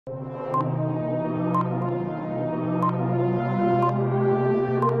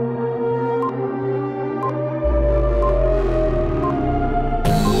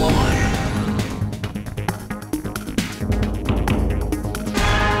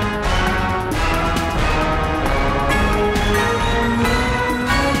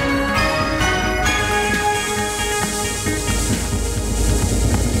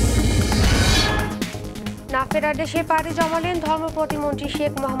ফেরার দেশে পাড়ি জমালেন ধর্ম প্রতিমন্ত্রী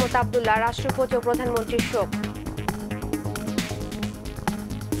শেখ মোহাম্মদ আব্দুল্লাহ। রাষ্ট্রপতি ও প্রধানমন্ত্রীর শোক।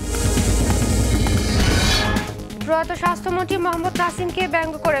 প্রয়াত স্বাস্থ্যমন্ত্রী মোহাম্মদ নাসিমকে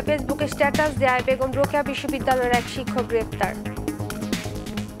ব্যঙ্গ করে ফেসবুকে স্ট্যাটাস দেয় বেগম রোকেয়া বিশ্ববিদ্যালয়ের এক শিক্ষক গ্রেপ্তার।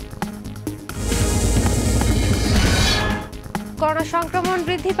 করোনা সংক্রমণ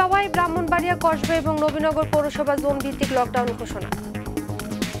বৃদ্ধি পাওয়ায় ব্রাহ্মণবাড়িয়া, কসবা এবং নবীনগর পৌরসভা জোন ভিত্তিক লকডাউন ঘোষণা।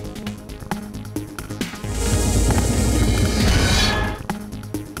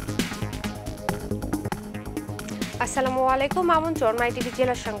 আসসালামু আলাইকুম, আমন্ত্রণ মাইটিভি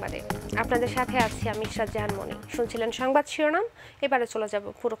জেলা সংবাদে। আপনাদের সাথে আছি আমি ইশরাত জাহান মনি। শুনছিলেন সংবাদ শিরোনাম, এবারে চলে যাব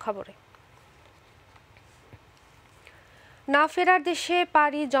পুরো খবরে। না ফেরার দেশে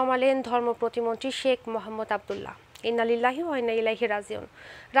পাড়ি জমালেন ধর্ম প্রতিমন্ত্রী শেখ মোহাম্মদ আব্দুল্লাহ। ইন্না লিল্লাহি ওয়া ইন্না ইলাইহি রাজিউন।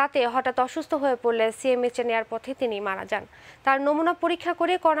 রাতে হঠাৎ অসুস্থ হয়ে পড়লে সিএমএইচে নেয়ার পথে তিনি মারা যান। তার নমুনা পরীক্ষা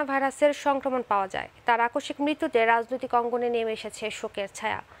করে করোনা ভাইরাসের সংক্রমণ পাওয়া যায়। তার আকস্মিক মৃত্যুতে রাজনৈতিক অঙ্গনে নেমে এসেছে শোকের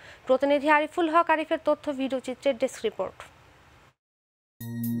ছায়া। প্রতিনিধি আরিফুল হক আরিফের তথ্য ভিডিওচিত্রের ডেস্ক রিপোর্ট।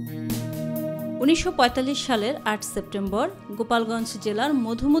 1945 সালের 8 সেপ্টেম্বর গোপালগঞ্জ জেলার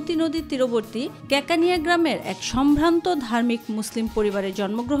মধুমতি নদীর তীরবর্তী কেকানিয়া গ্রামের এক সম্ভ্রান্ত ধার্মিক মুসলিম পরিবারে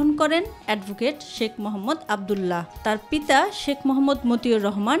জন্মগ্রহণ করেন অ্যাডভোকেট শেখ মোহাম্মদ আব্দুল্লাহ। তার পিতা শেখ মোহাম্মদ মতিউর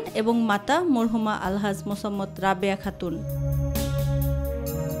রহমান এবং মাতা মরহুমা আলহাজ মোসাম্মদ রাবেয়া খাতুন।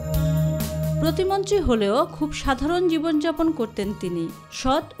 প্রতিমন্ত্রী হলেও খুব সাধারণ জীবনযাপন করতেন তিনি।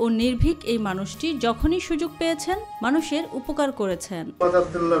 সৎ ও নির্ভীক এই মানুষটি যখনই সুযোগ পেয়েছেন মানুষের উপকার করেছেন।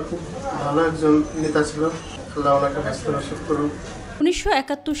 আব্দুল্লাহ খুব ভালো একজন নেতা ছিল। আল্লাহ ওনাকে ব্যস্ত নসিব করুন।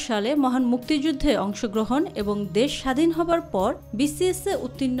 1971 সালে মহান মুক্তিযুদ্ধে অংশগ্রহণ এবং দেশ স্বাধীন হবার পর বিসিএসে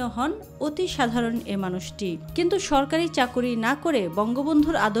উত্তীর্ণ হন অতি সাধারণ এ মানুষটি। কিন্তু সরকারি চাকুরি না করে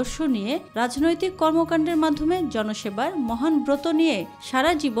বঙ্গবন্ধুর আদর্শ নিয়ে রাজনৈতিক কর্মকাণ্ডের মাধ্যমে জনসেবার মহান ব্রত নিয়ে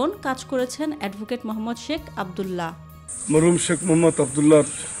সারা জীবন কাজ করেছেন অ্যাডভোকেট মোহাম্মদ শেখ আব্দুল্লাহ। মরহুম শেখ মোহাম্মদ আব্দুল্লাহর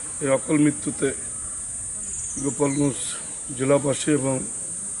এই অকাল মৃত্যুতে গোপালগঞ্জ জেলাবাসী এবং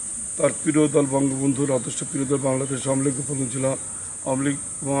তার প্রিয় দল বঙ্গবন্ধুর আদর্শ প্রিয় দল বাংলাদেশ আওয়ামী লীগ, গোপালগঞ্জ জেলা আওয়ামী লীগ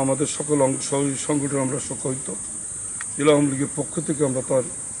এবং আমাদের সকল সংগঠন আমরা শোকাহত। জেলা আওয়ামী লীগের পক্ষ থেকে আমরা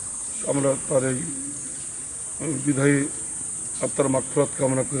তার এই বিদায়ী আত্মার মাগফিরাত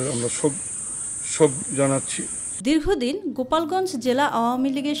কামনা করে আমরা শোক জানাচ্ছি। দীর্ঘদিন গোপালগঞ্জ জেলা আওয়ামী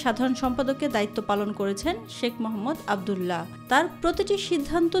লীগের সাধারণ সম্পাদকের দায়িত্ব পালন করেছেন শেখ মোহাম্মদ আব্দুল্লাহ। তার প্রতিটি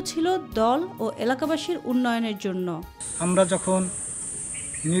সিদ্ধান্ত ছিল দল ও এলাকাবাসীর উন্নয়নের জন্য। আমরা যখন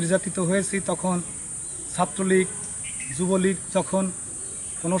নির্যাতিত হয়েছি তখন ছাত্রলীগ, যুবলীগ যখন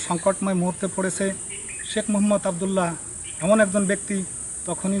কোনো সংকটময় মুহূর্তে পড়েছে, শেখ মোহাম্মদ আব্দুল্লাহ এমন একজন ব্যক্তি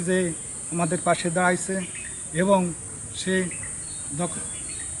তখনই যে আমাদের পাশে দাঁড়াইছে এবং সে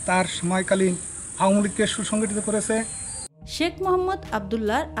তার সময়কালীন আওয়ামী লীগকে সুসংগঠিত করেছে। শেখ মোহাম্মদ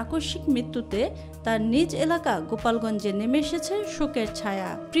আব্দুল্লাহর আকস্মিক মৃত্যুতে তার নিজ এলাকা গোপালগঞ্জে নেমে এসেছে শোকের ছায়া।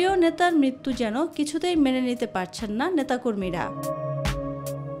 প্রিয় নেতার মৃত্যু যেন কিছুতেই মেনে নিতে পারছেন না নেতাকর্মীরা।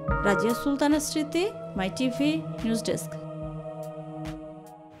 রাজিয়া সুলতানের স্মৃতি, মাইটিভি নিউজ ডেস্ক।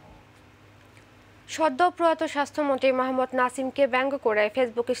 সদ্য প্রয়াত স্বাস্থ্যমন্ত্রী মোহাম্মদ নাসিমকে ব্যঙ্গ করে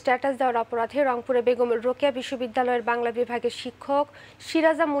ফেসবুকে স্ট্যাটাস দেওয়ার অপরাধে রংপুরে বেগম রোকেয়া বিশ্ববিদ্যালয়ের বাংলা বিভাগের শিক্ষক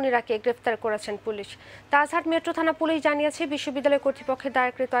সিরাজা মুনিরাকে গ্রেফতার করেছেন পুলিশ। তাজহাট মেট্রো থানা পুলিশ জানিয়েছে, বিশ্ববিদ্যালয় কর্তৃপক্ষের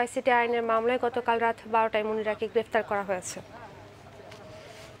দায়েরকৃত আইসিটি আইনের মামলায় গতকাল রাত 12টায় মুনিরাকে গ্রেফতার করা হয়েছে।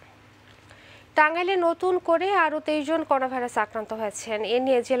 টাঙ্গাইলে নতুন করে আরও 23 জন করোনাভাইরাস আক্রান্ত হয়েছেন। এ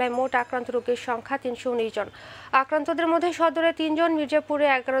নিয়ে জেলায় মোট আক্রান্ত রোগীর সংখ্যা 319 জন। আক্রান্তদের মধ্যে সদরে 3 জন, মির্জাপুরে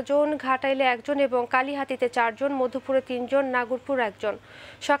 11 জন, ঘাটাইলে 1 জন এবং কালীহাতিতে 4 জন, মধুপুরে 3 জন, নাগরপুর 1 জন।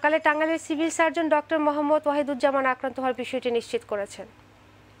 সকালে টাঙ্গাইলের civil surgeon doctor Mohammad Wahiduzzaman আক্রান্ত হওয়ার বিষয়টি নিশ্চিত করেছেন।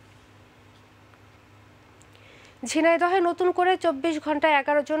 ঝিনাইদহে নতুন করে 24 ঘন্টায়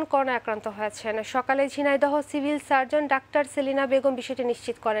 11 জন করোনা আক্রান্ত হয়েছেন। সকালে Jhenaidah civil surgeon doctor Selina Begum বিষয়টি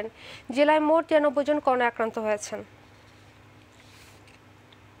নিশ্চিত করেন। জেলায় মোট 93 জন করোনা আক্রান্ত হয়েছেন।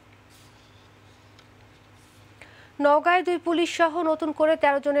 নওগাঁয় 2 পুলিশ সহ নতুন করে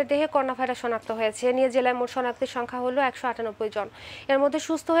 13 জনের দেহে করোনা ভাইরাস শনাক্ত হয়েছে। নিয়ে জেলায় মোট শনাক্তের সংখ্যা হলো 198 জন। এর মধ্যে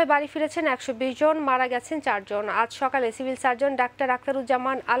সুস্থ হয়ে বাড়ি ফিরেছেন 120 জন, মারা গেছেন 4 জন। আজ সকালে সিভিল সার্জন ডাক্তার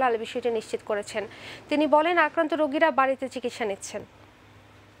আখতারুজ্জামান আলাল বিষয়টি নিশ্চিত করেছেন। তিনি বলেন, আক্রান্ত রোগীরা বাড়িতে চিকিৎসা নিচ্ছেন।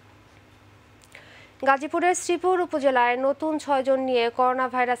 গাজীপুরের শ্রীপুর উপজেলায় নতুন 6 জন নিয়ে করোনা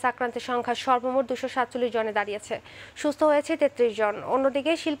ভাইরাস আক্রান্তের সংখ্যা সর্বমোট 247 জনে দাঁড়িয়েছে। সুস্থ হয়েছে 33 জন।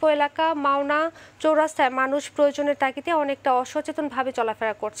 অন্যদিকে শিল্প এলাকা মাওনা চৌরাস্তায় মানুষ প্রয়োজনের তাগিদে অনেকটা অসচেতনভাবে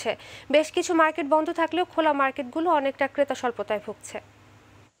চলাফেরা করছে। বেশ কিছু মার্কেট বন্ধ থাকলেও খোলা মার্কেটগুলো অনেকটা ক্রেতা স্বল্পতায় ভুগছে।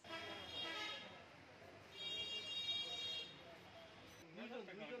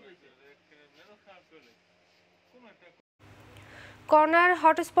 করোনার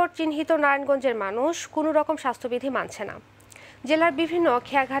হটস্পট চিহ্নিত নারায়ণগঞ্জের মানুষ কোনো রকম স্বাস্থ্যবিধি মানছে না। জেলার বিভিন্ন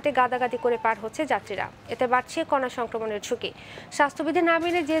খেয়াঘাটে গাদাগাদি করে পার হচ্ছে যাত্রীরা, এতে বাড়ছে করোনা সংক্রমণের ঝুঁকি। স্বাস্থ্যবিধি না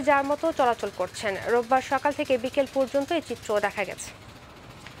মেনে যে যার মতো চলাচল করছেন। রোববার সকাল থেকে বিকেল পর্যন্ত এই চিত্র দেখা গেছে।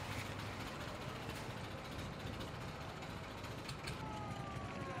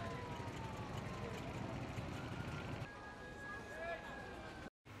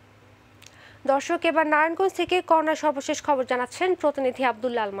 দর্শক, এবার নারায়ণগঞ্জ থেকে করোনার সর্বশেষ খবর জানাচ্ছেন প্রতিনিধি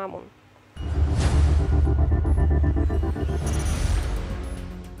আব্দুল্লাহ আল মামুন।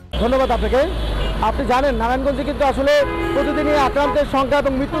 ধন্যবাদ আপনাকে। আপনি জানেন নারায়ণগঞ্জে কিন্তু আসলে প্রতিদিনই আক্রান্তের সংখ্যা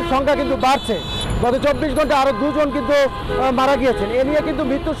এবং মৃত্যুর সংখ্যা কিন্তু বাড়ছে। গত 24 ঘন্টা আরও 2 জন কিন্তু মারা গিয়েছেন। এ নিয়ে কিন্তু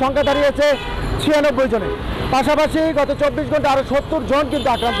মৃত্যুর সংখ্যা দাঁড়িয়েছে 96 জনে। পাশাপাশি গত 24 ঘন্টা আরও 70 জন কিন্তু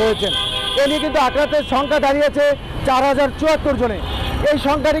আক্রান্ত হয়েছেন। এ নিয়ে কিন্তু আক্রান্তের সংখ্যা দাঁড়িয়েছে 4074 জনে। এই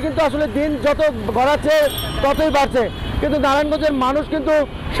সংখ্যাটি কিন্তু আসলে দিন যত গড়াচ্ছে ততই বাড়ছে, কিন্তু নারায়ণগঞ্জের মানুষ কিন্তু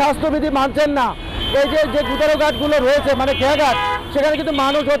স্বাস্থ্যবিধি মানছেন না। এই যে গুদারো ঘাটগুলো রয়েছে, মানে খেয়াঘাট, সেখানে কিন্তু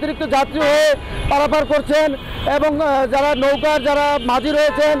মানুষ অতিরিক্ত যাত্রী হয়ে পারাপার করছেন এবং যারা নৌকার যারা মাঝি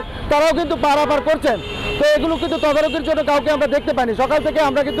রয়েছেন তারাও কিন্তু পারাপার করছেন। তো এগুলো কিন্তু তদারকির জন্য কাউকে আমরা দেখতে পাইনি। সকাল থেকে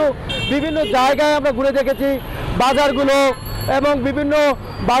আমরা কিন্তু বিভিন্ন জায়গায় আমরা ঘুরে দেখেছি, বাজারগুলো এবং বিভিন্ন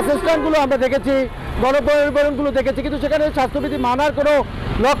বাস স্ট্যান্ডগুলো আমরা দেখেছি, গণপরিবহনগুলো দেখেছি, কিন্তু সেখানে স্বাস্থ্যবিধি মানার কোনো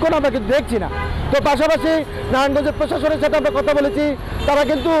লক্ষণ আমরা কিন্তু দেখছি না। তো পাশাপাশি নারায়ণগঞ্জের প্রশাসনের সাথে আমরা কথা বলেছি, তারা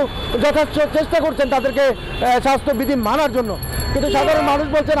কিন্তু যথেষ্ট চেষ্টা করছেন তাদেরকে স্বাস্থ্যবিধি মানার জন্য, কিন্তু সাধারণ মানুষ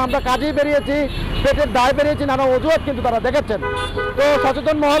বলছেন আমরা কাজেই বেরিয়েছি, পেটের দায় বেরিয়েছি, নানা অজুহাত কিন্তু তারা দেখাচ্ছেন। তো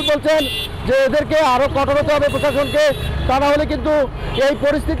সচেতন মহল বলছেন যে এদেরকে আরও কঠোর হতে হবে প্রশাসনকে, তা না হলে কিন্তু এই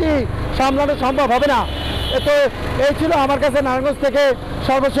পরিস্থিতি সামলানো সম্ভব হবে না। তো এই ছিল আমার কাছে নারায়ণগঞ্জ থেকে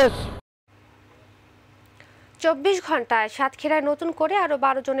সর্বশেষ। 24 ঘন্টায় সাতক্ষীরায় নতুন করে আরও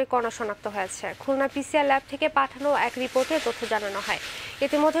 12 জনের করোনা শনাক্ত হয়েছে। খুলনা পিসিআর ল্যাব থেকে পাঠানো এক রিপোর্টে তথ্য জানানো হয়।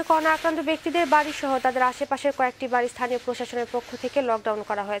 ইতিমধ্যে করোনা আক্রান্ত ব্যক্তিদের বাড়ি সহ তাদের আশেপাশের কয়েকটি বাড়ি স্থানীয় প্রশাসনের পক্ষ থেকে লকডাউন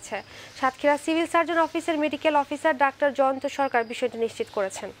করা হয়েছে। সাতক্ষীরা সিভিল সার্জন অফিসের মেডিকেল অফিসার ডাক্তার জয়ন্ত সরকার বিষয়টি নিশ্চিত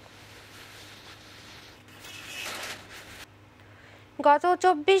করেছেন। গত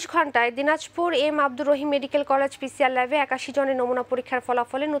 24 ঘন্টায় Dinajpur M Abdur Rahim medical college PCR ল্যাবে 81 জনের নমুনা পরীক্ষার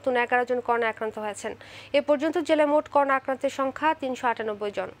ফলাফলে নতুন 11 জন করোনা আক্রান্ত হয়েছেন। এ পর্যন্ত জেলায় মোট করোনা আক্রান্তের সংখ্যা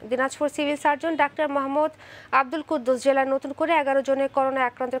 398 জন। Dinajpur civil surgeon doctor Mohammad Abdul Kuddus জেলায় নতুন করে 11 জনের করোনা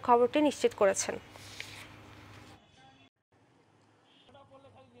আক্রান্তের খবরটি নিশ্চিত করেছেন।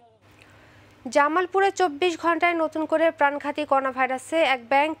 জামালপুরে 24 ঘন্টায় নতুন করে প্রাণঘাতী করোনা ভাইরাসে এক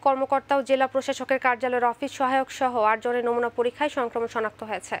ব্যাংক কর্মকর্তা ও জেলা প্রশাসকের কার্যালয়ের অফিস সহায়ক সহ 8 জনের নমুনা পরীক্ষায় সংক্রমণ শনাক্ত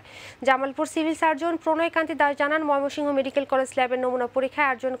হয়েছে। জামালপুর সিভিল সার্জন প্রণয়কান্তি দাস জানান, ময়মনসিংহ মেডিকেল কলেজ ল্যাবের নমুনা পরীক্ষায়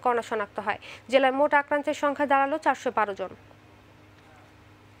 8 জন করোনা শনাক্ত হয়। জেলায় মোট আক্রান্তের সংখ্যা দাঁড়ালো 412 জন।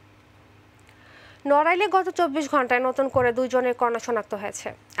 নড়াইলে গত 24 ঘন্টায় নতুন করে 2 জনের করোনা শনাক্ত হয়েছে।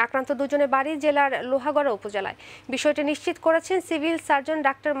 আক্রান্ত 2 জনের বাড়ি জেলার লোহাগড়া উপজেলায়। বিষয়টি নিশ্চিত করেছেন civil surgeon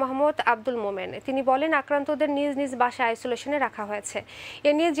doctor Mohammad Abdul Momen. তিনি বলেন, আক্রান্তদের নিজ নিজ বাসায় আইসোলেশনে রাখা হয়েছে।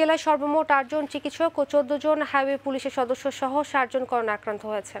 এ নিয়ে জেলায় সর্বমোট 8 জন চিকিৎসক ও 14 জন হাইওয়ে পুলিশের সদস্য সহ 60 জন করোনা আক্রান্ত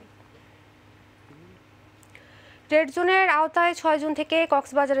হয়েছেন। রেড জোনের আওতায় 6 জুন থেকে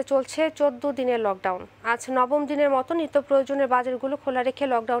কক্সবাজারে চলছে 14 দিনের লকডাউন। আজ 9ম দিনের মতো নিত্য প্রয়োজনের বাজারগুলো খোলা রেখে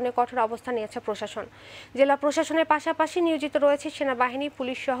লকডাউনে কঠোর অবস্থান নিয়েছে প্রশাসন। জেলা প্রশাসনের পাশাপাশি নিয়োজিত রয়েছে সেনাবাহিনী,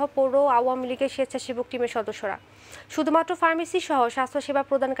 পুলিশ সহ পৌর আওয়ামী লীগের স্বেচ্ছাসেবক টিমের সদস্যরা। শুধুমাত্র ফার্মেসি সহ স্বাস্থ্যসেবা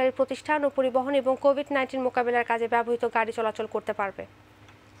প্রদানকারী প্রতিষ্ঠান ও পরিবহন এবং কোভিড-19 মোকাবেলার কাজে ব্যবহৃত গাড়ি চলাচল করতে পারবে।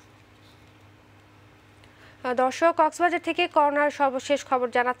 দর্শক, কক্সবাজার থেকে করোনার সর্বশেষ খবর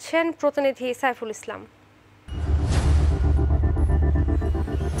জানাচ্ছেন প্রতিনিধি সাইফুল ইসলাম।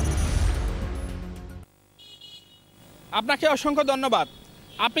 আপনাকে অসংখ্য ধন্যবাদ।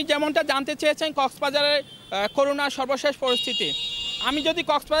 আপনি যেমনটা জানতে চেয়েছেন কক্সবাজারের করোনার সর্বশেষ পরিস্থিতি, আমি যদি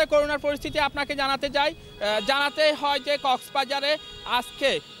কক্সবাজারের করোনার পরিস্থিতি আপনাকে জানাতে হয় যে কক্সবাজারে আজকে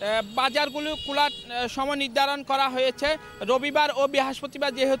বাজারগুলো খোলার সময় নির্ধারণ করা হয়েছে। রবিবার ও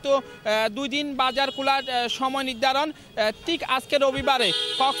বৃহস্পতিবার যেহেতু 2 দিন বাজার খোলার সময় নির্ধারণ, ঠিক আজকে রবিবারে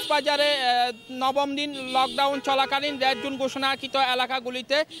কক্সবাজারে 9ম দিন লকডাউন চলাকালীন রেড জোন ঘোষণাকৃত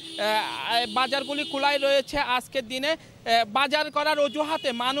এলাকাগুলিতে বাজারগুলি খোলাই রয়েছে। আজকের দিনে বাজার করার অজুহাতে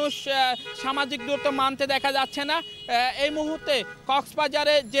মানুষ সামাজিক দূরত্ব মানতে দেখা যাচ্ছে না। এই মুহূর্তে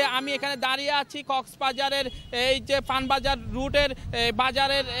কক্সবাজারে যে আমি এখানে দাঁড়িয়ে আছি, কক্সবাজারের এই যে পানবাজার রুটের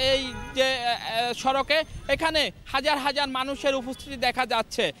বাজারের এই যে সড়কে, এখানে হাজার হাজার মানুষের উপস্থিতি দেখা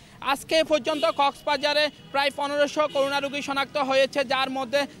যাচ্ছে। আজকে পর্যন্ত কক্সবাজারে প্রায় 1500 করোনা রোগী শনাক্ত হয়েছে, যার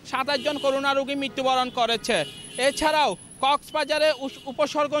মধ্যে 27 জন করোনা রোগী মৃত্যুবরণ করেছে। এছাড়াও কক্সবাজারে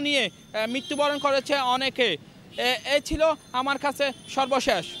উপসর্গ নিয়ে মৃত্যুবরণ করেছে অনেকে। এ ছিল আমার কাছে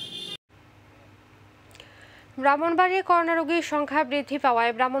সর্বশেষ। ব্রাহ্মণবাড়িয়ায় করোনা রোগীর সংখ্যা বৃদ্ধি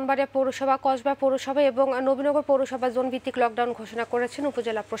পাওয়ায় ব্রাহ্মণবাড়িয়া পৌরসভা, কসবা পৌরসভা এবং নবীনগর পৌরসভা জোনভিত্তিক লকডাউন ঘোষণা করেছেন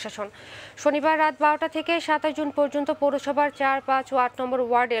উপজেলা প্রশাসন। শনিবার রাত 12টা থেকে 27 জুন পর্যন্ত পৌরসভার 4, 5 ও 8 নম্বর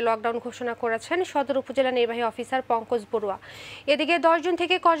ওয়ার্ডে লকডাউন ঘোষণা করেছেন সদর উপজেলা নির্বাহী অফিসার পঙ্কজ বড়ুয়া। এদিকে 10 জুন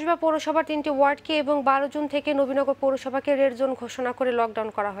থেকে কসবা পৌরসভার 3টি ওয়ার্ডকে এবং 12 জুন থেকে নবীনগর পৌরসভাকে রেড জোন ঘোষণা করে লকডাউন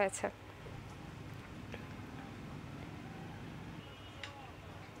করা হয়েছে।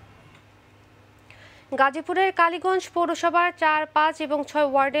 গাজীপুরের কালীগঞ্জ পৌরসভার 4, 5 এবং 6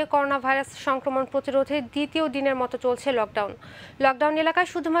 ওয়ার্ডে করোনা ভাইরাস সংক্রমণ প্রতিরোধে দ্বিতীয় দিনের মতো চলছে লকডাউন। লকডাউন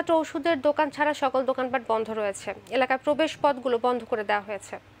এলাকায় শুধুমাত্র ওষুধের দোকান ছাড়া সকল দোকানপাট বন্ধ রয়েছে। এলাকায় প্রবেশ পথগুলো বন্ধ করে দেওয়া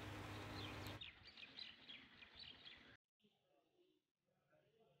হয়েছে।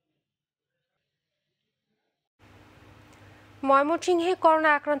 ময়মনসিংহে করোনা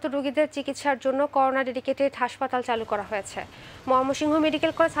আক্রান্ত রোগীদের চিকিৎসার জন্য করোনা ডেডিকেটেড হাসপাতাল চালু করা হয়েছে। ময়মনসিংহ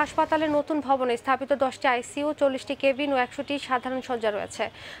মেডিকেল কলেজ হাসপাতালের নতুন ভবনে স্থাপিত 10টি আইসিইউ, 40টি কেবিন ও 100টি সাধারণ শয্যা রয়েছে।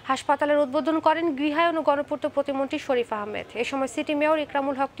 হাসপাতালের উদ্বোধন করেন গৃহায়ন ও গণপূর্ত প্রতিমন্ত্রী শরীফ আহমেদ। এ সময় সিটি মেয়র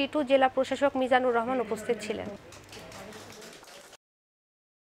ইকরামুল হক টিটু, জেলা প্রশাসক মিজানুর রহমান উপস্থিত ছিলেন।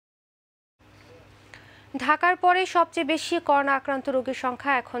 ঢাকার পরে সবচেয়ে বেশি করোনা আক্রান্ত রোগীর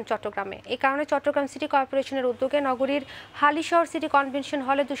সংখ্যা এখন চট্টগ্রামে। এই কারণে চট্টগ্রাম সিটি কর্পোরেশনের উদ্যোগে নগরীর হালিশহর সিটি কনভেনশন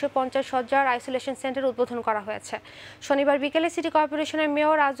হলে 250 শয্যার আইসোলেশন সেন্টার উদ্বোধন করা হয়েছে। শনিবার বিকেলে সিটি কর্পোরেশনের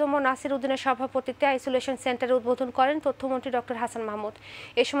মেয়র আজম ও নাসির উদ্দিনের সভাপতিত্বে আইসোলেশন সেন্টার উদ্বোধন করেন তথ্যমন্ত্রী ডক্টর হাসান মাহমুদ।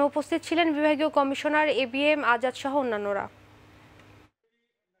 এ সময় উপস্থিত ছিলেন বিভাগীয় কমিশনার ABM আজাদ সহ অন্যান্যরা।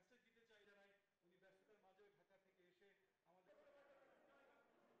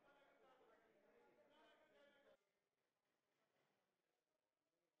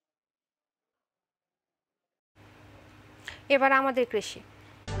 এবার আমাদের কৃষি।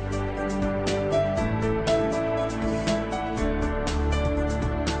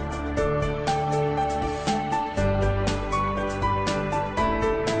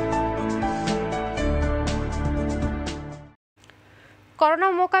 করোনা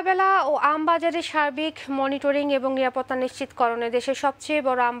মোকাবেলা ও আম বাজারের সার্বিক মনিটরিং এবং নিরাপত্তা নিশ্চিতকরণে দেশের সবচেয়ে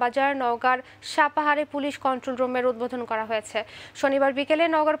বড় আম বাজার নওগাঁর সাপাহারে পুলিশ কন্ট্রোল রুমের উদ্বোধন করা হয়েছে। শনিবার বিকেলে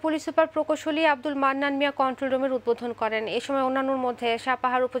নওগাঁর পুলিশ সুপার প্রকৌশলী আব্দুল মান্নান মিয়া কন্ট্রোল রুমের উদ্বোধন করেন। এ সময় অন্যান্যর মধ্যে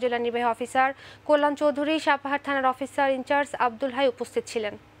সাপাহার উপজেলা নির্বাহী অফিসার কল্যাণ চৌধুরী, সাপাহার থানার অফিসার ইনচার্জ আব্দুল হাই উপস্থিত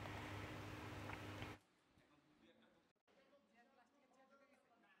ছিলেন।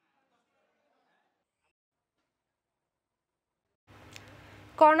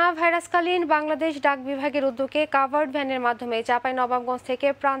 করোনা ভাইরাসকালীন বাংলাদেশ ডাক বিভাগের উদ্যোগে কাভার্ড ভ্যানের মাধ্যমে চাঁপাইনবাবগঞ্জ থেকে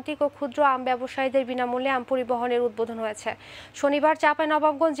প্রান্তিক ও ক্ষুদ্র আম ব্যবসায়ীদের বিনামূল্যে আম পরিবহনের উদ্বোধন হয়েছে। শনিবার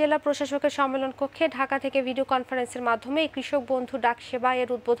চাঁপাইনবাবগঞ্জ জেলা প্রশাসকের সম্মেলন কক্ষে ঢাকা থেকে ভিডিও কনফারেন্সের মাধ্যমে কৃষক বন্ধু ডাক সেবা এর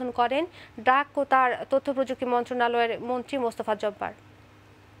উদ্বোধন করেন ডাক ও তার তথ্য প্রযুক্তি মন্ত্রণালয়ের মন্ত্রী মোস্তফা জব্বার।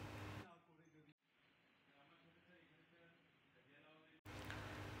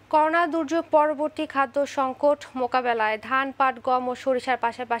 করোনা দুর্যোগ পরবর্তী খাদ্য সংকট মোকাবেলায় ধান, পাট, গম ও সরিষার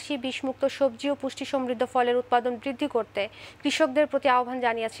পাশাপাশি বিষমুক্ত সবজি ও পুষ্টি সমৃদ্ধ ফলের উৎপাদন বৃদ্ধি করতে কৃষকদের প্রতি আহ্বান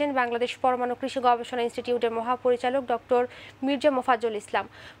জানিয়েছেন বাংলাদেশ পরমাণু কৃষি গবেষণা ইনস্টিটিউটের মহাপরিচালক ডক্টর মির্জা মোফাজ্জল ইসলাম।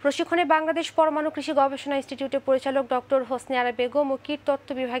 প্রশিক্ষণে বাংলাদেশ পরমাণু কৃষি গবেষণা ইনস্টিটিউটের পরিচালক ডক্টর হোসনে আরা বেগম ও কীটতত্ত্ব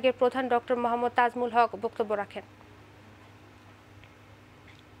বিভাগের প্রধান ডক্টর মোহাম্মদ তাজমুল হক বক্তব্য রাখেন।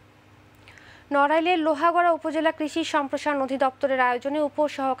 নড়াইলের লোহাগড়া উপজেলা কৃষি সম্প্রসারণ অধিদপ্তরের আয়োজনে উপ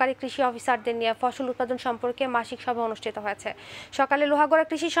সহকারী কৃষি অফিসারদের নিয়ে ফসল উৎপাদন সম্পর্কে মাসিক সভা অনুষ্ঠিত হয়েছে। সকালে লোহাগড়া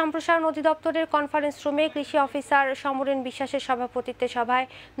কৃষি সম্প্রসারণ অধিদপ্তরের কনফারেন্স রুমে কৃষি অফিসার সমরেন বিশ্বাসের সভাপতিত্বে সভায়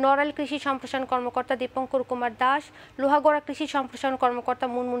নড়াইল কৃষি সম্প্রসারণ কর্মকর্তা দীপঙ্কর কুমার দাস, লোহাগড়া কৃষি সম্প্রসারণ কর্মকর্তা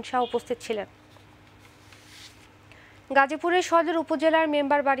মুনমুন শাহ উপস্থিত ছিলেন। গাজীপুরের সদর উপজেলার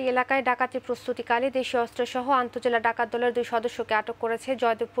মেম্বারবাড়ি এলাকায় ডাকাতির প্রস্তুতিকালে দেশীয় অস্ত্রসহ আন্তজেলা ডাকাত দলের 2 সদস্যকে আটক করেছে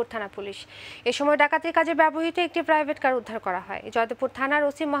জয়দেবপুর থানা পুলিশ। এ সময় ডাকাতির কাজে ব্যবহৃত একটি প্রাইভেট কার উদ্ধার করা হয়। জয়দেবপুর থানার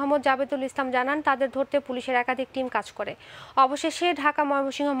ওসি মোহাম্মদ জাবেদুল ইসলাম জানান, তাদের ধরতে পুলিশের একাধিক টিম কাজ করে। অবশেষে ঢাকা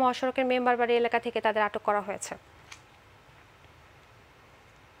ময়মনসিংহ মহাসড়কের মেম্বারবাড়ি এলাকা থেকে তাদের আটক করা হয়েছে।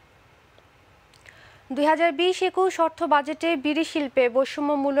 2020-21 অর্থ বাজেটে বিড়ি শিল্পে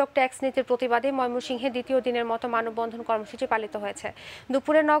বৈষম্যমূলক ট্যাক্স নীতির প্রতিবাদে ময়মনসিংহে দ্বিতীয় দিনের মতো মানববন্ধন কর্মসূচি পালিত হয়েছে।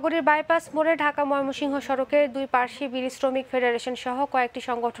 দুপুরে নগরীর বাইপাস মোড়ে ঢাকা ময়মনসিংহ সড়কের 2 পার্শ্বে বিড়ি শ্রমিক ফেডারেশন সহ কয়েকটি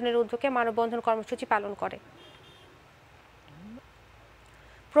সংগঠনের উদ্যোগে মানববন্ধন কর্মসূচি পালন করে।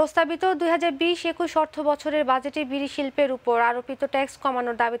 প্রস্তাবিত 2020-21 অর্থ বছরের বাজেটে বিড়ি শিল্পের উপর আরোপিত ট্যাক্স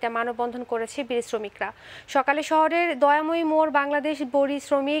কমানোর দাবিতে মানববন্ধন করেছে বিড়ি শ্রমিকরা। সকালে শহরের দয়াময়ী মোড় বাংলাদেশ বড়ি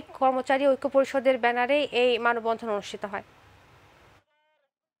শ্রমিক কর্মচারী ঐক্য পরিষদের ব্যানারে এই মানববন্ধন অনুষ্ঠিত হয়।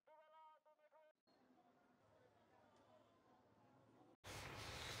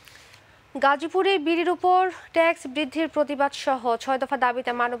 গাজীপুরে বিড়ির উপর ট্যাক্স বৃদ্ধির প্রতিবাদ সহ ৬ দফা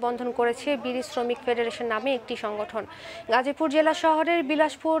দাবিতে মানববন্ধন করেছে বিড়ি শ্রমিক ফেডারেশন নামে একটি সংগঠন। গাজীপুর জেলা শহরের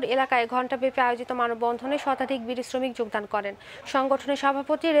বিলাসপুর এলাকায় ঘণ্টাব্যাপী আয়োজিত মানববন্ধনে শতাধিক বিড়ি শ্রমিক যোগদান করেন। সংগঠনের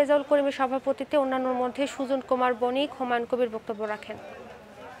সভাপতি রেজাউল করিমের সভাপতিত্বে অন্যান্যর মধ্যে সুজন কুমার বণিক, হুমায়ুন কবির বক্তব্য রাখেন।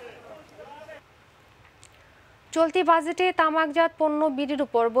 চলতি বাজেটে তামাকজাত পণ্য বিড়ির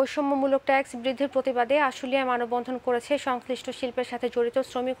উপর বৈষম্যমূলক ট্যাক্স বৃদ্ধির প্রতিবাদে আশুলিয়ায় মানববন্ধন করেছে সংশ্লিষ্ট শিল্পের সাথে জড়িত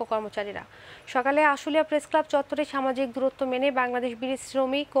শ্রমিক ও কর্মচারীরা। সকালে আশুলিয়া প্রেস ক্লাব চত্বরে সামাজিক দূরত্ব মেনে বাংলাদেশ বিড়ি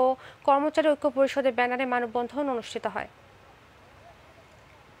শ্রমিক ও কর্মচারী ঐক্য পরিষদের ব্যানারে মানববন্ধন অনুষ্ঠিত হয়।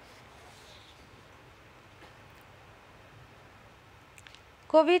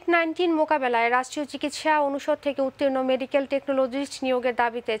 কোভিড-19 মোকাবেলায় রাষ্ট্রীয় চিকিৎসা অনুষদ থেকে উত্তীর্ণ মেডিকেল টেকনোলজিস্ট নিয়োগের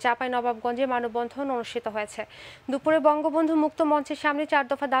দাবিতে চাঁপাইনবাবগঞ্জে মানববন্ধন অনুষ্ঠিত হয়েছে। দুপুরে বঙ্গবন্ধু মুক্ত মঞ্চের সামনে 4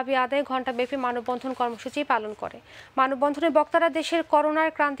 দফা দাবি আদায়ে ঘণ্টাব্যাপী মানববন্ধন কর্মসূচি পালন করে। মানববন্ধনে বক্তারা দেশের করোনার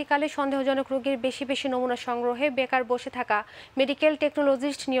ক্রান্তিকালে সন্দেহজনক রোগীর বেশি নমুনা সংগ্রহে বেকার বসে থাকা মেডিকেল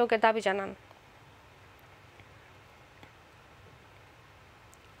টেকনোলজিস্ট নিয়োগের দাবি জানান।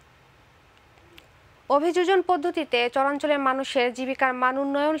 অভিযোজন পদ্ধতিতে চরাঞ্চলের মানুষের জীবিকার মান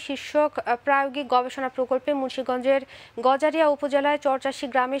উন্নয়ন শীর্ষক প্রায়োগিক গবেষণা প্রকল্পে মুন্সিগঞ্জের গজারিয়া উপজেলায় 84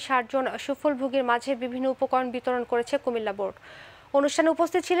 গ্রামের 60 জন সুফলভোগীর মাঝে বিভিন্ন উপকরণ বিতরণ করেছে কুমিল্লা বোর্ড। অনুষ্ঠানে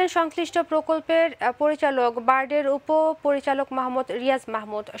উপস্থিত ছিলেন সংশ্লিষ্ট প্রকল্পের পরিচালক বার্ডের উপপরিচালক মোহাম্মদ রিয়াজ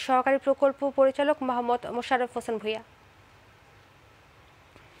মাহমুদ, সহকারী প্রকল্প পরিচালক মোহাম্মদ মোশাররফ হোসেন ভূঁইয়া।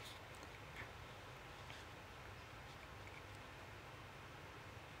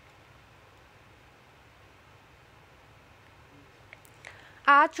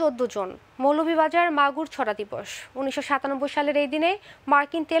 আজ 14 জুন মৌলভীবাজার মাগুরছড়া দিবস। 1997 সালের এই দিনে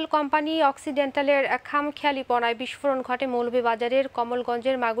মার্কিন তেল কোম্পানি অক্সিডেন্টালের খামখেয়ালিপনায় বিস্ফোরণ ঘটে মৌলভীবাজারের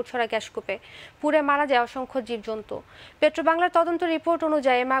কমলগঞ্জের মাগুরছড়া গ্যাসকূপে। পুড়ে মারা যায় অসংখ্য জীবজন্তু। পেট্রোবাংলার তদন্ত রিপোর্ট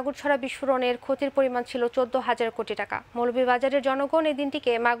অনুযায়ী মাগুরছড়া বিস্ফোরণের ক্ষতির পরিমাণ ছিল 14,000 কোটি টাকা। মৌলভীবাজারের জনগণ এই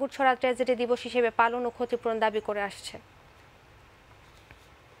দিনটিকে মাগুরছড়া ট্র্যাজেডি দিবস হিসেবে পালন ও ক্ষতিপূরণ দাবি করে আসছে।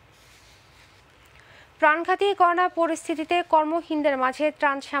 প্রাণঘাতী করোনা পরিস্থিতিতে কর্মহীনদের মাঝে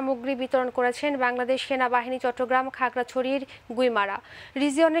ত্রাণ সামগ্রী বিতরণ করেছেন বাংলাদেশ সেনাবাহিনী চট্টগ্রাম খাগড়াছড়ির গুইমারা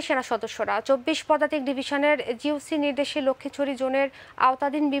রিজিয়নের সেনা সদস্যরা। 24 পদাতিক ডিভিশনের জিওসি নির্দেশে লক্ষ্মীছড়ি জোনের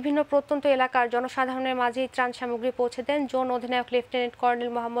আওতাধীন বিভিন্ন প্রত্যন্ত এলাকার জনসাধারণের মাঝে ত্রাণ সামগ্রী পৌঁছে দেন জোন অধিনায়ক লেফটেন্যান্ট কর্নেল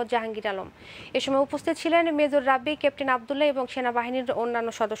মোহাম্মদ জাহাঙ্গীর আলম। এ সময় উপস্থিত ছিলেন মেজর রাব্বি, ক্যাপ্টেন আবদুল্লাহ এবং সেনাবাহিনীর অন্যান্য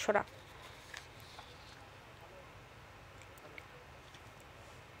সদস্যরা।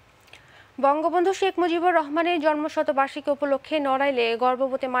 বঙ্গবন্ধু শেখ মুজিবুর রহমানের জন্মশতবার্ষিকী উপলক্ষে নড়াইলে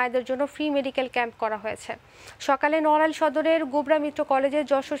গর্ভবতী মায়েদের জন্য ফ্রি মেডিকেল ক্যাম্প করা হয়েছে। সকালে নড়াইল সদরের গুবরা মিত্র কলেজে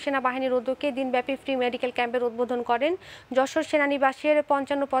যশোর সেনাবাহিনীর উদ্যোগে দিনব্যাপী ফ্রি মেডিকেল ক্যাম্পের উদ্বোধন করেন যশোর সেনানিবাসের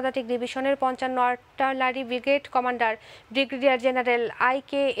 55 পদাতিক ডিভিশনের 55 artillery brigade commander brigadier general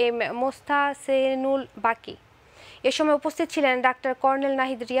IKM মোস্তাসেনুল বাকি। এ সময় উপস্থিত ছিলেন doctor colonel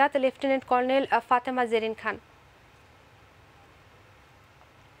Nahid Riyad, lieutenant colonel Fatema Zerin খান।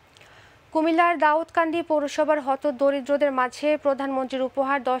 কুমিল্লার দাউদকান্দি পৌরসভার হতদরিদ্রদের মাঝে প্রধানমন্ত্রীর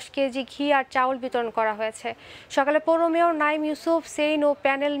উপহার 10 কেজি ঘি আর চাউল বিতরণ করা হয়েছে। সকালে পৌর মেয়র নাইম ইউসুফ সেইন ও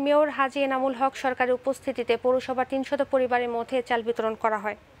প্যানেল মেয়র হাজি এনামুল হক সরকারের উপস্থিতিতে পৌরসভার 300 পরিবারের মধ্যে চাল বিতরণ করা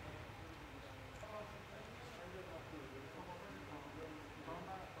হয়।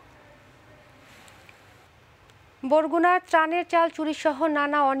 বরগুনার ত্রাণের চাল চুরিসহ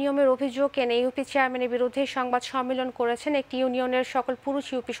নানা অনিয়মের অভিযোগ এনে ইউপি চেয়ারম্যানের বিরুদ্ধে সংবাদ সম্মেলন করেছেন একটি ইউনিয়নের সকল পুরুষ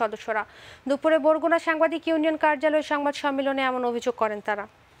ইউপি সদস্যরা। দুপুরে বরগুনা সাংবাদিক ইউনিয়ন কার্যালয়ে সংবাদ সম্মেলনে এমন অভিযোগ করেন তারা।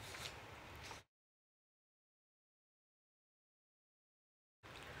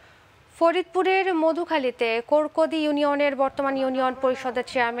 ফরিদপুরের মধুখালীতে কোরকদি ইউনিয়নের বর্তমান ইউনিয়ন পরিষদের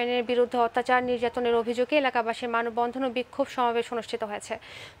চেয়ারম্যানের বিরুদ্ধে অত্যাচার নির্যাতনের অভিযোগে এলাকাবাসীর মানববন্ধন ও বিক্ষোভ সমাবেশ অনুষ্ঠিত হয়েছে।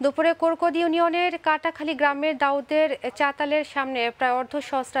 দুপুরে কোরকদি ইউনিয়নের কাটাখালী গ্রামের দাউদের চাতালের সামনে প্রায়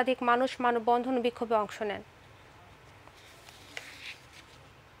অর্ধসহস্রাধিক মানুষ মানববন্ধন ও বিক্ষোভে অংশ নেন।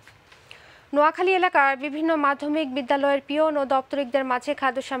 নোয়াখালী এলাকার বিভিন্ন মাধ্যমিক বিদ্যালয়ের পিয়ন ও দপ্তরিকদের মাঝে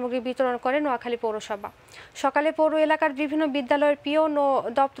খাদ্য সামগ্রী বিতরণ করে নোয়াখালী পৌরসভা। সকালে পৌর এলাকার বিভিন্ন বিদ্যালয়ের পিয়ন ও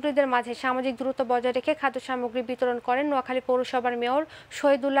দপ্তরিকদের মাঝে সামাজিক দূরত্ব বজায় রেখে খাদ্য সামগ্রী বিতরণ করেন নোয়াখালী পৌরসভার মেয়র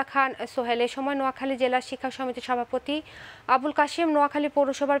শহীদুল্লাহ খান সোহেল। এ সময় নোয়াখালী জেলা শিক্ষা সমিতির সভাপতি আবুল কাশিম, নোয়াখালী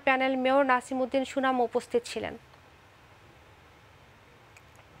পৌরসভার প্যানেল মেয়র নাসিমউদ্দিন সুনাম উপস্থিত ছিলেন।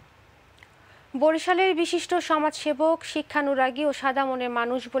 বরিশালের বিশিষ্ট সমাজসেবক, শিক্ষানুরাগী ও সাদা মনের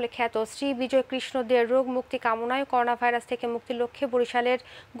মানুষ বলে খ্যাত শ্রী বিজয় কৃষ্ণ দের রোগ মুক্তি কামনায় করোনা ভাইরাস থেকে মুক্তির লক্ষ্যে বরিশালের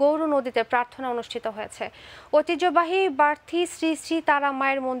গৌর নদীতে প্রার্থনা অনুষ্ঠিত হয়েছে। ঐতিহ্যবাহী বার্থি শ্রী শ্রী তারা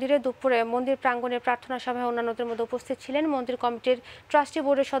মায়ের মন্দিরে দুপুরে মন্দির প্রাঙ্গণে প্রার্থনা সভায় অন্যান্যদের মধ্যে উপস্থিত ছিলেন মন্দির কমিটির ট্রাস্টি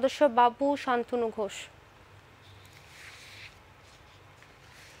বোর্ডের সদস্য বাবু শান্তনু ঘোষ।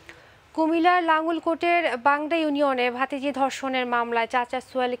 কুমিল্লার লাঙ্গুলকোটের বাংলা ইউনিয়নে ভাতিজি ধর্ষণের মামলায় চাচা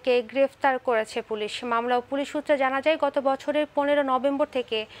সোহেলকে গ্রেফতার করেছে পুলিশ। মামলা ও পুলিশ সূত্রে জানা যায়, গত বছরের 15 নভেম্বর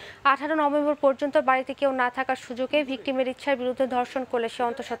থেকে 18 নভেম্বর পর্যন্ত বাড়িতে কেউ না থাকার সুযোগে ভিকটিমের ইচ্ছার বিরুদ্ধে ধর্ষণ করলে সে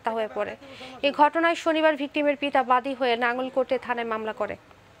অন্তঃসত্ত্বা হয়ে পড়ে। এই ঘটনায় শনিবার ভিকটিমের পিতা বাদী হয়ে লাঙ্গুলকোটে থানায় মামলা করে।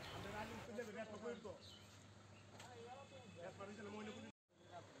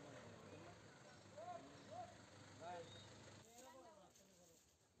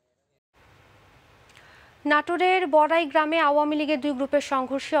 নাটোরের বড়াই গ্রামে আওয়ামী লীগের 2 গ্রুপের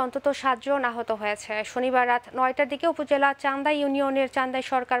সংঘর্ষে অন্তত 7 জন আহত হয়েছে। শনিবার রাত 9টার দিকে উপজেলা চান্দাই ইউনিয়নের চান্দাই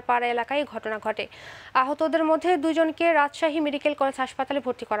সরকার পাড়া এলাকায় ঘটনা ঘটে। আহতদের মধ্যে 2 জনকে রাজশাহী মেডিকেল কলেজ হাসপাতালে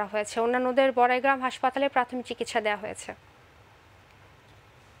ভর্তি করা হয়েছে। অন্যান্যদের বড়াইগ্রাম হাসপাতালে প্রাথমিক চিকিৎসা দেওয়া হয়েছে।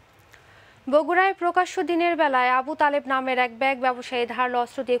 বগুড়ায় প্রকাশ্য দিনের বেলায় আবু তালেব নামের এক ব্যাগ ব্যবসায়ী ধারালো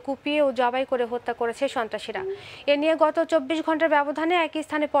অস্ত্র দিয়ে কুপিয়ে ও জবাই করে হত্যা করেছে সন্ত্রাসীরা। এ নিয়ে গত 24 ঘন্টার ব্যবধানে একই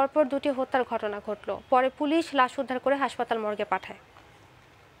স্থানে পরপর 2টি হত্যার ঘটনা ঘটল। পরে পুলিশ লাশ উদ্ধার করে হাসপাতাল মর্গে পাঠায়।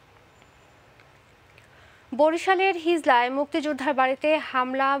 বরিশালের হিজলায় মুক্তিযোদ্ধার বাড়িতে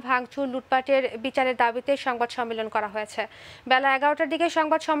হামলা, ভাঙচুর, লুটপাটের বিচারের দাবিতে সংবাদ সম্মেলন করা হয়েছে। বেলা 11টার দিকে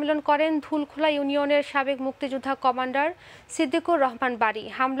সংবাদ সম্মেলন করেন ধুলখোলা ইউনিয়নের সাবেক মুক্তিযোদ্ধা কমান্ডার সিদ্দিকুর রহমান বাড়ি।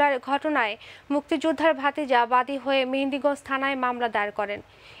 হামলার ঘটনায় মুক্তিযোদ্ধার ভাতিজা বাদী হয়ে মেহেন্দিগঞ্জ থানায় মামলা দায়ের করেন।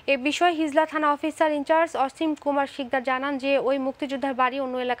 এ বিষয়ে হিজলা থানা অফিসার ইনচার্জ অসীম কুমার শিকদার জানান যে ওই মুক্তিযোদ্ধার বাড়ি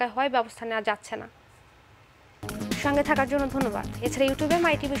অন্য এলাকায় হয় ব্যবস্থা নেওয়া যাচ্ছে না। সঙ্গে থাকার জন্য ধন্যবাদ। এছাড়া ইউটিউবে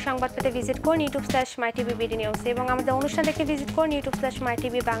MyTV সংবাদ পেতে ভিজিট করুন youtube/mytvbd নিউজ এবং আমাদের অনুষ্ঠান দেখে ভিজিট করুন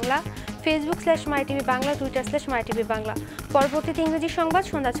youtube/mytv Bangla, facebook/mytv Bangla, twitter/mytv Bangla. পরবর্তীতে ইংরেজি সংবাদ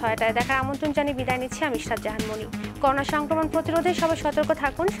সন্ধ্যা 6টায় দেখার আমন্ত্রণ জানিয়ে বিদায় নিচ্ছি আমি ইশরাত জাহান মনি। করোনা সংক্রমণ প্রতিরোধে সবাই সতর্ক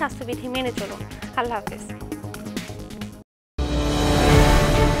থাকুন, স্বাস্থ্যবিধি মেনে চলুন। আল্লাহ হাফেজ।